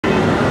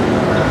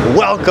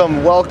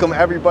Welcome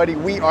everybody.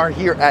 We are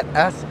here at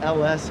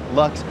SLS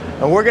Lux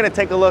and we're gonna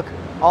take a look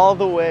all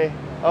the way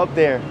up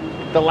there.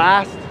 The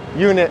last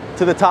unit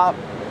to the top.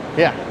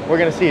 Yeah, we're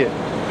gonna see it.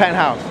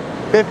 Penthouse,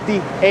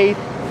 58th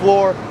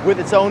floor with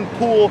its own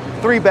pool,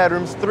 3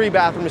 bedrooms, 3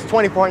 bathrooms,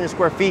 2,400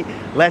 square feet.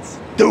 Let's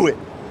do it.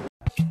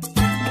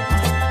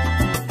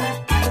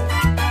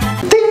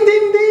 Ding,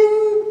 ding,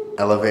 ding.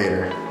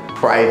 Elevator,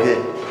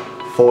 private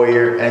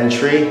foyer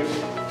entry.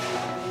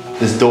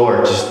 This door,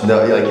 just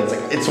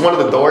it's one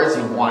of the doors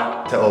you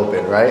want to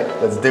open, right?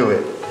 Let's do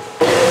it.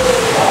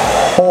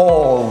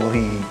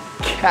 Holy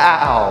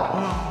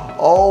cow.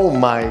 Oh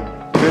my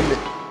goodness.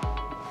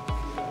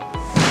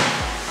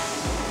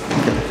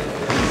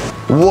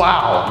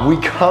 Wow, we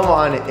come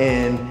on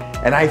in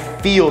and I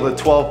feel the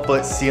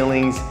 12-foot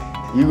ceilings.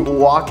 You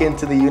walk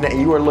into the unit and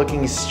you are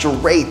looking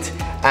straight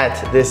at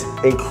this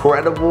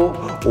incredible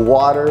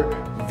water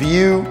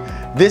view.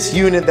 This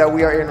unit that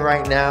we are in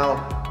right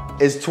now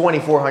is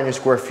 2,400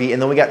 square feet,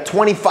 and then we got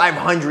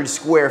 2,500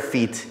 square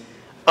feet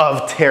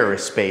of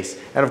terrace space.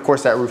 And of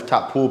course that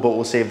rooftop pool, but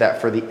we'll save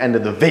that for the end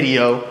of the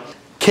video.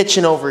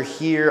 Kitchen over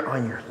here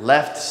on your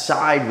left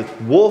side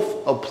with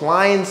Wolf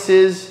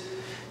appliances,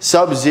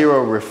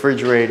 Sub-Zero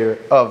refrigerator,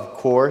 of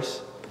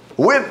course,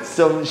 with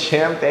some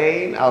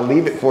champagne. I'll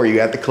leave it for you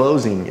at the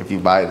closing if you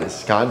buy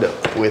this condo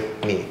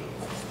with me.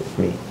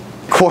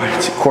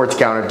 Quartz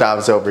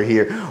countertops over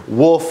here,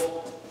 Wolf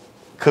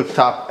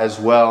cooktop as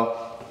well.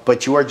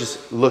 But you are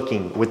just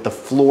looking with the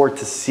floor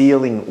to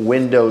ceiling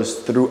windows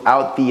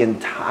throughout the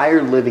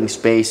entire living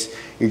space.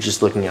 You're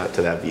just looking out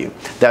to that view.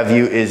 That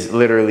view is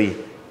literally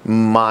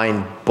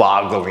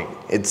mind-boggling.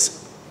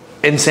 It's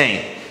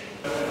insane.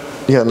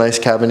 You got nice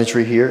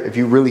cabinetry here. If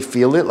you really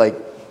feel it, like,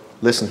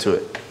 listen to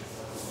it.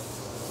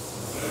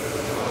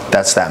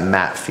 That's that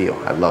matte feel.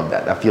 I love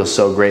that. That feels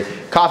so great.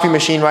 Coffee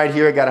machine right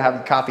here. I gotta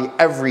have coffee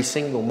every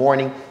single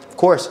morning. Of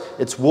course,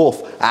 it's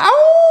Wolf.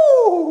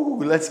 Ow!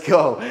 Let's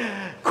go.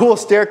 Cool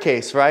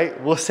staircase,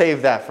 right? We'll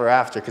save that for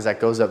after because that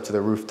goes up to the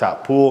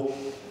rooftop pool.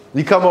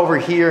 You come over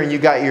here and you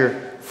got your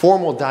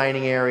formal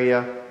dining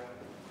area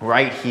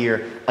right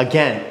here.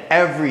 Again,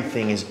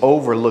 everything is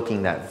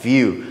overlooking that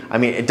view. I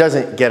mean, it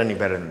doesn't get any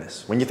better than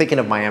this. When you're thinking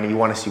of Miami, you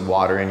want to see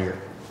water and you're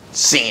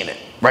seeing it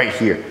right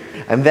here.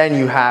 And then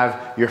you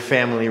have your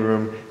family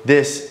room.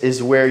 This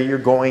is where you're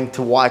going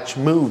to watch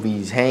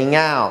movies, hang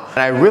out. And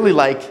I really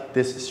like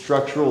this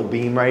structural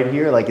beam right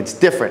here. Like, it's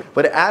different,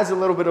 but it adds a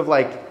little bit of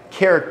like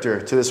character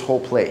to this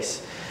whole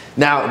place.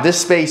 Now, this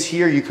space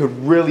here, you could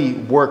really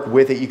work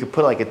with it. You could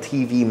put like a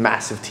TV,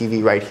 massive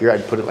TV right here.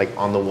 I'd put it like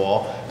on the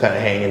wall, kind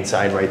of hang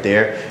inside right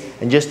there.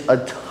 And just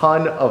a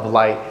ton of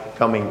light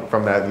coming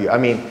from that view. I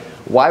mean,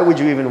 why would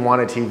you even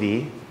want a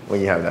TV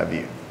when you have that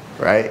view,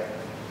 right?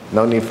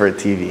 No need for a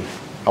TV.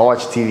 I'll watch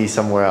TV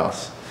somewhere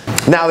else.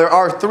 Now, there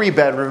are 3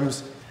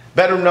 bedrooms.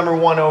 Bedroom number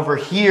 1 over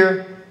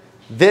here.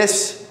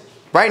 This,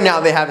 right now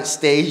they have it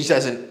staged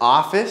as an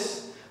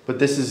office, but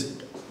this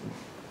is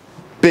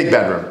big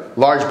bedroom,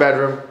 large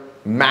bedroom,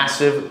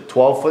 massive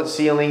 12-foot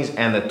ceilings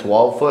and the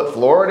 12-foot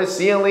floor to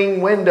ceiling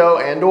window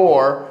and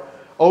door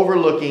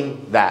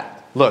overlooking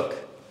that. Look,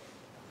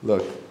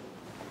 look,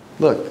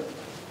 look.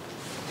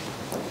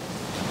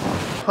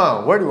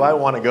 Huh, where do I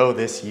want to go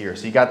this year?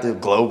 So you got the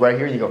globe right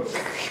here, you go,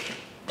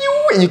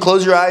 and you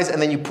close your eyes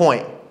and then you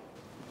point.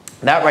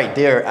 That right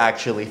there,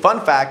 actually,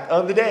 fun fact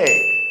of the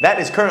day, that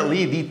is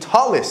currently the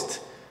tallest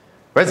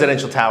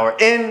residential tower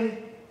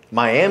in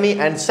Miami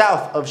and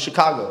south of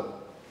Chicago.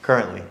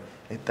 Currently,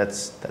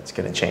 that's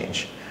gonna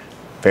change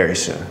very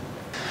soon.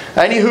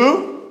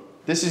 Anywho,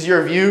 this is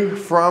your view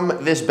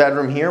from this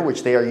bedroom here,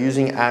 which they are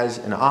using as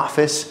an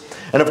office.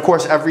 And of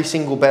course, every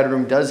single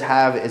bedroom does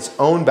have its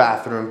own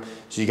bathroom.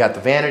 So you got the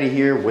vanity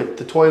here with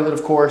the toilet,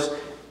 of course,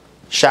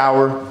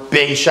 shower,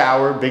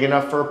 big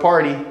enough for a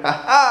party.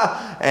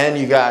 And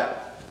you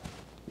got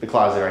the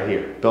closet right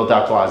here, built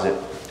out closet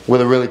with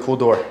a really cool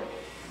door.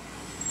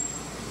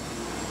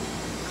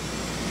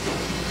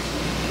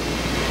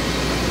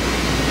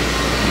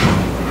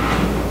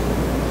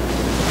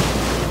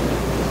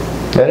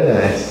 Very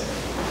nice.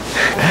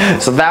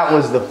 So that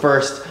was the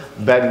first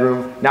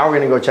bedroom. Now we're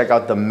gonna go check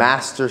out the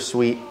master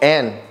suite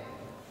and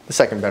the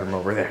second bedroom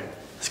over there.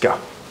 Let's go.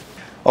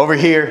 Over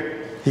here,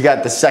 you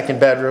got the second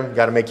bedroom.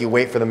 Gotta make you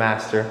wait for the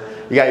master.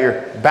 You got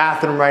your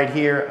bathroom right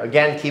here.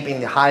 Again,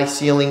 keeping the high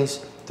ceilings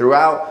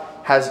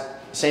throughout. Has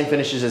same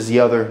finishes as the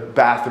other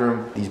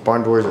bathroom. These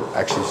barn doors are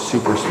actually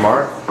super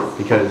smart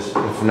because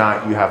if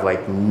not, you have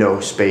like no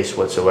space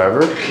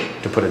whatsoever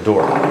to put a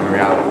door in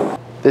reality.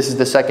 This is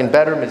the second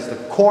bedroom, it's the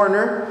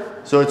corner.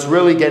 So it's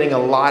really getting a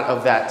lot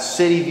of that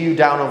city view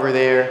down over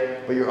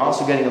there, but you're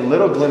also getting a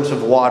little glimpse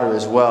of water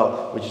as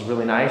well, which is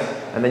really nice.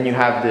 And then you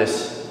have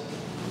this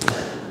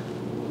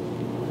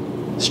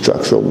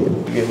structural view.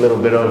 You get a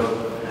little bit of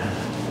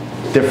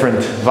different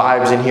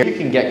vibes in here. You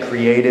can get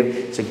creative.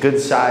 It's a good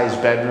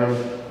sized bedroom.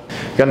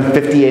 You're on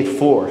the 58th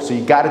floor, so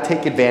you gotta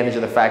take advantage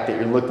of the fact that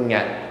you're looking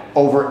at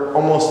over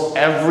almost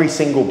every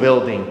single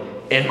building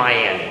in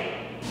Miami.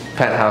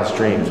 Penthouse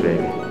dreams,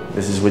 baby.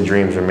 This is what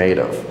dreams are made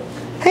of.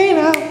 Hey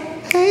now,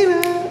 hey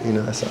now. You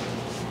know that song?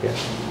 Yeah.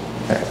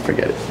 All right,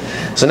 forget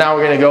it. So now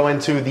we're gonna go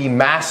into the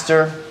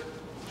master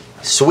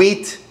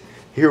suite.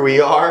 Here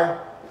we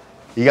are.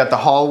 You got the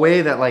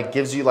hallway that like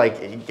gives you like,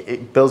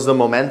 it builds the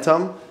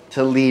momentum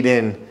to lead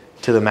in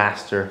to the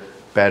master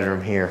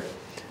bedroom here.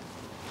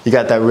 You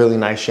got that really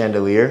nice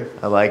chandelier.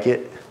 I like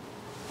it.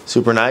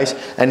 Super nice.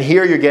 And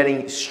here you're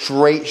getting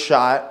straight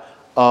shot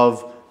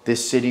of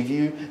this city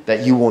view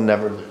that you will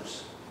never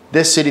lose.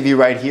 This city view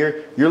right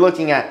here, you're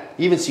looking at,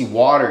 you even see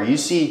water. You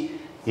see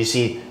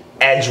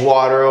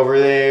Edgewater over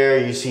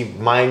there. You see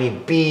Miami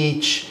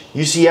Beach.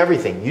 You see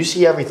everything. You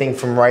see everything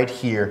from right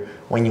here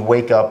when you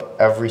wake up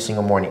every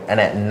single morning. And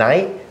at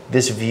night,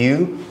 this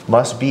view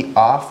must be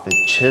off the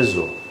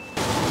chisel.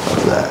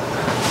 What's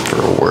that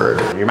for a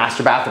word? Your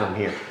master bathroom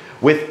here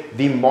with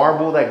the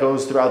marble that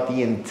goes throughout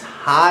the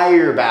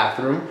entire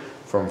bathroom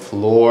from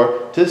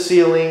floor to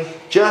ceiling,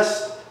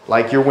 just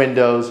like your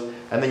windows.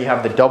 And then you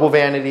have the double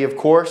vanity, of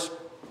course.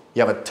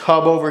 You have a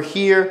tub over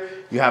here.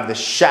 You have the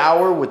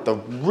shower with the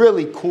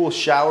really cool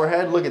shower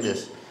head. Look at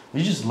this.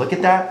 Would you just look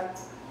at that?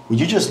 Would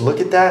you just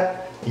look at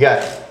that? You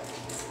got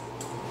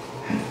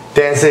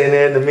dancing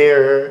in the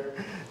mirror,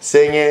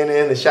 singing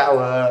in the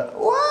shower.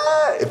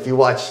 What? If you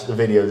watch the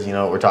videos, you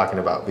know what we're talking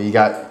about. But you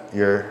got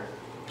your,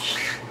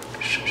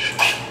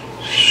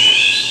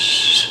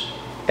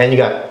 and you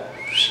got,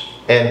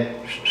 and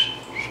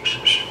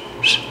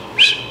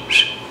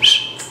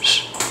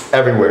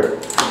everywhere.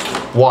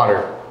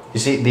 Water. You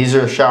see, these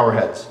are shower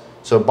heads.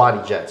 So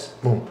body jets.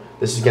 Boom.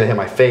 This is gonna hit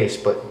my face,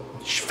 but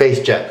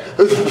face jet.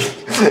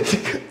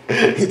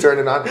 You turn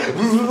it on.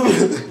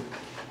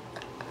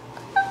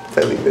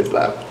 Telling this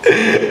laugh.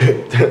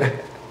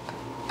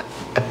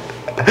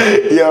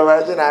 Yo,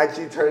 imagine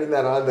actually turning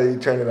that on, though you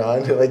turn it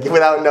on, like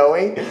without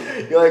knowing.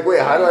 You're like,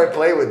 wait, how do I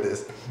play with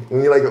this?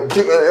 And you're like, oh,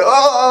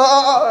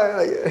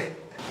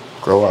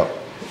 grow up.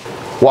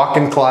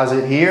 Walk-in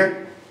closet here.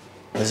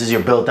 This is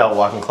your built-out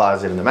walk-in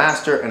closet in the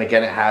master, and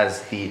again, it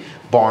has the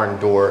barn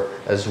door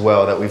as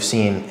well that we've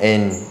seen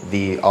in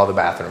all the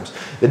bathrooms.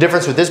 The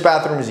difference with this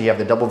bathroom is you have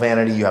the double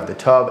vanity, you have the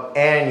tub,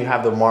 and you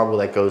have the marble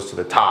that goes to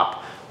the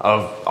top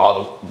of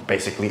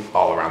basically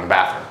all around the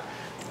bathroom.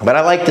 But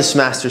I like this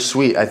master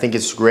suite. I think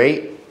it's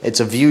great. It's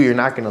a view you're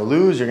not gonna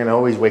lose. You're gonna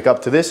always wake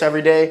up to this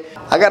every day.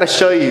 I gotta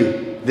show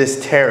you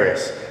this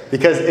terrace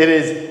because it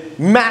is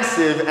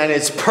massive and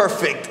it's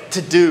perfect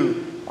to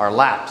do our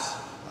laps.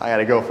 I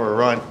gotta go for a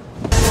run.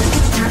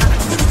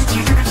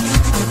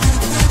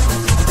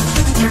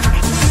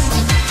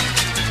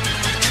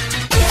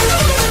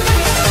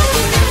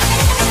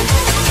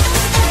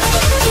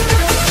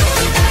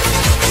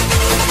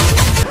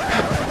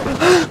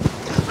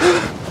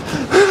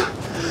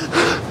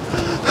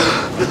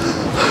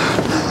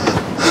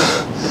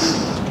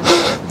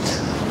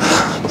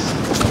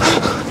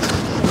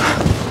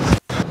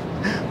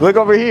 Look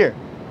over here,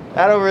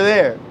 that over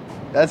there.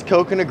 That's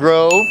Coconut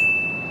Grove,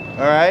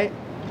 all right?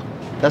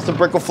 That's the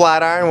Brickell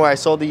Flatiron where I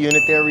sold the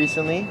unit there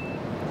recently,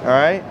 all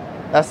right?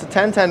 That's the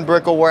 1010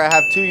 Brickell where I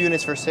have 2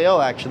 units for sale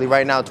actually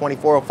right now,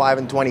 2405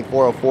 and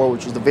 2404,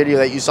 which was the video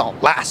that you saw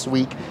last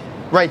week,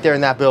 right there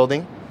in that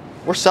building.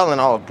 We're selling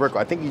all of Brickell.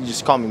 I think you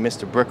just call me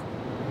Mr. Brickell.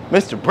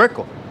 Mr.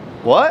 Brickell,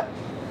 what?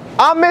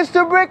 I'm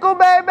Mr. Brickell,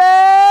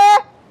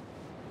 baby!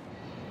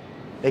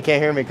 They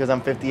can't hear me because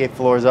I'm 58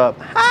 floors up.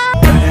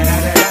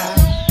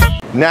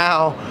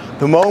 Now,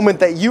 the moment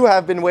that you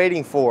have been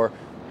waiting for,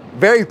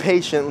 very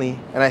patiently,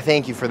 and I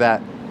thank you for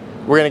that,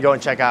 we're gonna go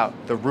and check out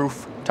the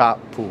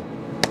rooftop pool.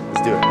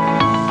 Let's do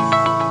it.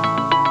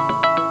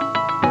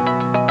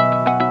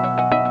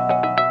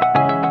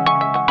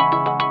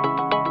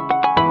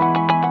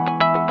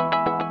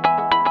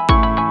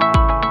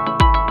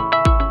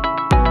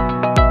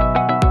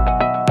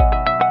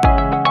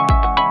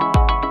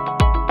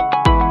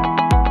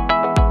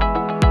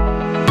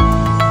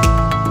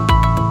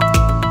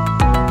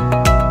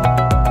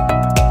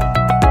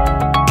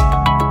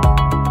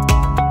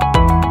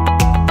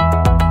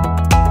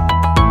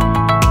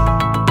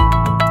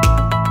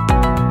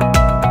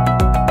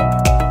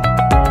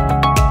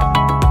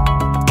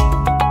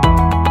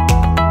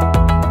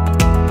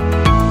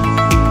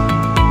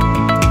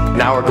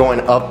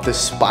 Going up the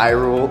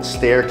spiral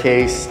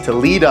staircase to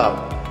lead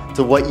up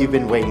to what you've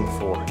been waiting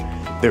for,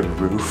 the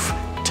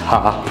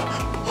rooftop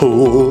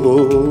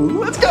pool.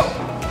 Let's go.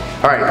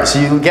 All right, so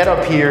you get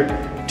up here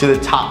to the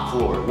top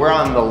floor. We're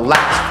on the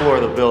last floor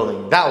of the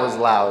building. That was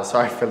loud.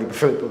 Sorry,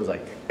 Philip was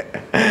like.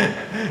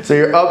 So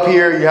you're up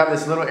here, you have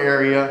this little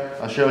area.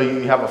 I'll show you,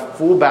 you have a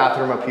full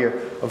bathroom up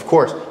here, of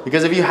course,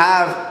 because if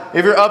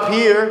you're up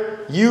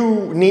here,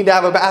 you need to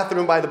have a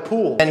bathroom by the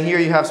pool. And here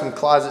you have some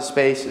closet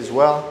space as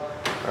well.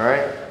 All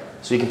right,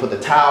 so you can put the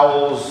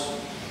towels,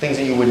 things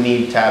that you would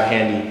need to have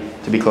handy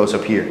to be close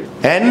up here.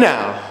 And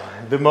now,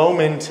 the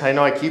moment, I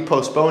know I keep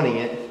postponing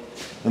it,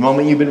 the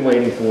moment you've been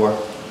waiting for,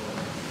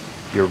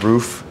 your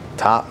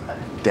rooftop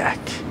deck.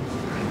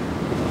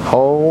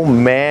 Oh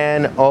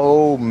man,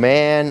 oh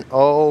man,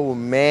 oh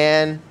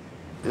man.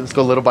 Let's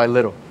go little by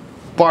little.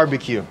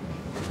 Barbecue.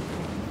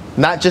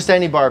 Not just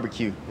any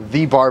barbecue,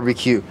 the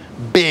barbecue.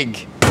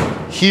 Big,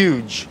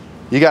 huge,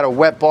 You got a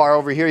wet bar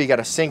over here. You got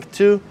a sink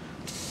too.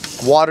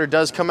 Water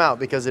does come out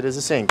because it is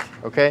a sink,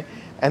 okay?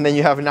 And then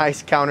you have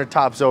nice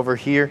countertops over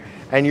here,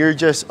 and you're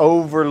just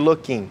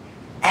overlooking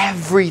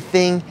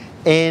everything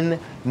in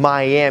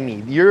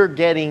Miami. You're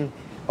getting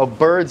a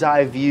bird's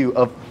eye view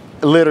of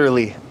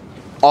literally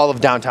all of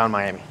downtown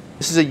Miami.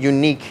 This is a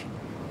unique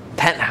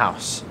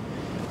penthouse,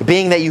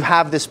 being that you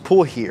have this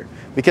pool here,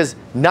 because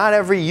not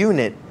every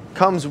unit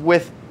comes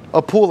with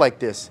a pool like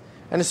this,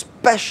 and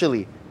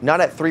especially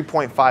not at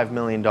 $3.5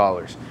 million.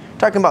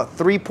 Talking about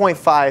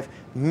 $3.5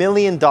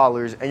 million,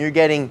 and you're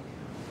getting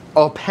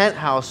a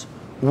penthouse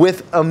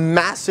with a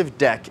massive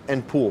deck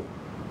and pool.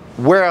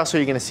 Where else are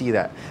you gonna see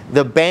that?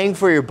 The bang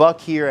for your buck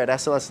here at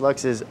SLS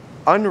Lux is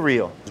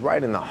unreal. It's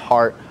right in the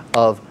heart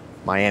of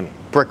Miami.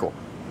 Brickell.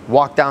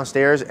 Walk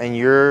downstairs and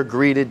you're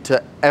greeted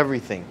to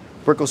everything.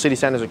 Brickell City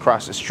Center is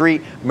across the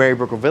street. Mary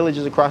Brickell Village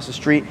is across the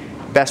street.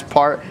 Best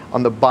part,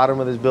 on the bottom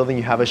of this building,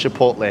 you have a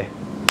Chipotle.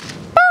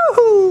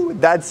 Woo-hoo!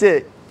 That's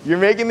it. You're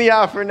making the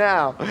offer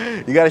now.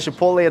 You got a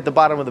Chipotle at the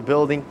bottom of the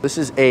building. This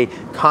is a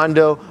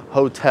condo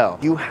hotel.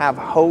 You have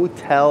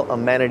hotel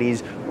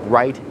amenities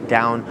right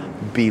down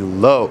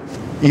below.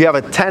 You have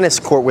a tennis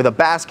court with a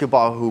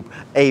basketball hoop,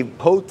 a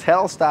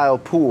hotel style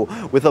pool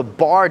with a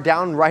bar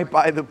down right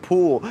by the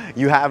pool.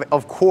 You have,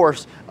 of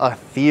course, a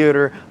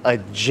theater, a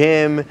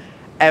gym,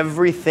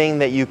 everything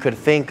that you could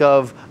think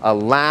of, a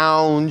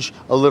lounge,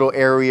 a little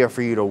area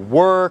for you to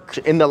work.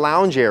 In the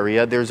lounge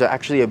area, there's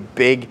actually a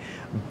big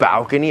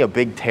balcony, a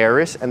big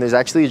terrace, and there's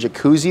actually a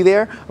jacuzzi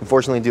there.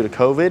 Unfortunately, due to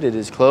COVID, it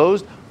is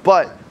closed.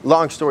 But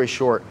long story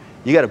short,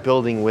 you got a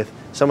building with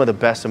some of the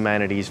best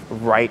amenities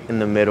right in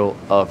the middle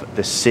of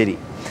the city.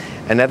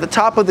 And at the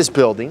top of this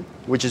building,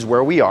 which is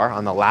where we are,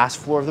 on the last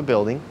floor of the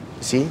building,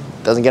 see,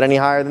 it doesn't get any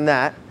higher than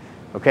that,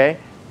 okay?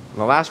 On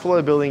the last floor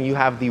of the building, you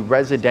have the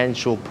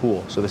residential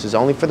pool. So this is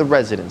only for the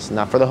residents,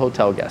 not for the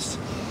hotel guests.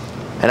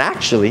 And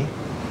actually,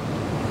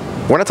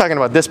 we're not talking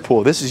about this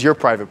pool. This is your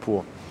private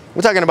pool.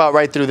 We're talking about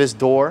right through this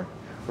door,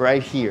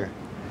 right here.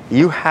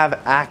 You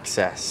have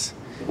access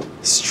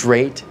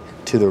straight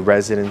to the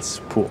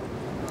residence pool.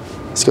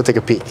 Let's go take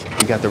a peek.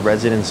 You got the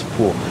residence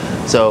pool.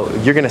 So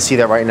you're gonna see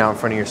that right now in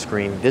front of your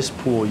screen. This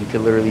pool, you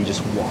can literally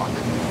just walk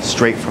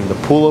straight from the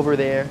pool over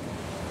there,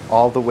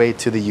 all the way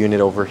to the unit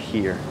over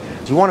here.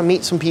 If you wanna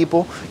meet some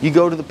people, you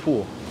go to the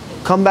pool.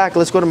 Come back,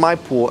 let's go to my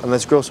pool, and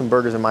let's grill some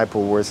burgers in my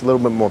pool where it's a little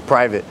bit more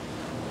private.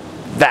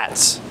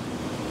 That's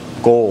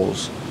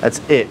goals, that's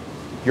it.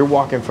 You're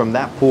walking from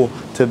that pool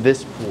to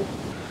this pool.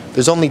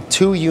 There's only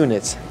 2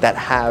 units that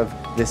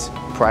have this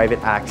private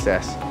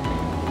access,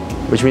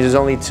 which means there's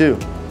only 2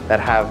 that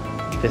have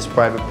this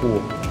private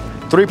pool.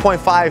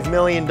 $3.5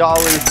 million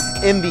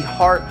in the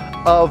heart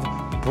of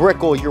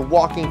Brickell. You're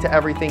walking to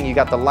everything. You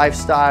got the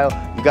lifestyle,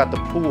 you got the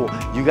pool,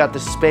 you got the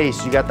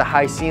space, you got the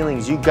high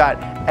ceilings, you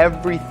got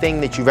everything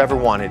that you've ever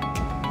wanted,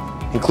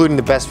 including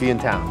the best view in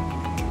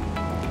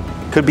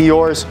town. Could be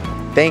yours.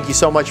 Thank you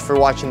so much for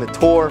watching the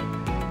tour.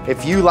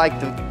 If you like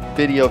the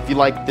video, if you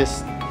like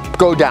this,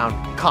 go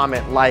down,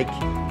 comment, like,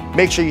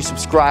 make sure you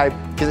subscribe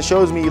because it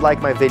shows me you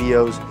like my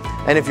videos.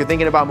 And if you're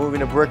thinking about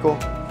moving to Brickell,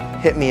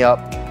 hit me up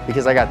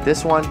because I got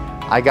this one.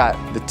 I got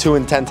the 2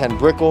 and 1010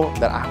 Brickell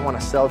that I want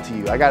to sell to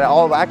you. I got it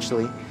all,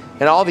 actually,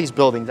 in all these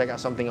buildings, I got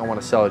something I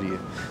want to sell to you.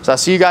 So I'll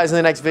see you guys in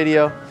the next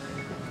video.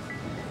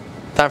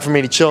 Time for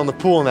me to chill in the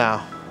pool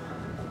now.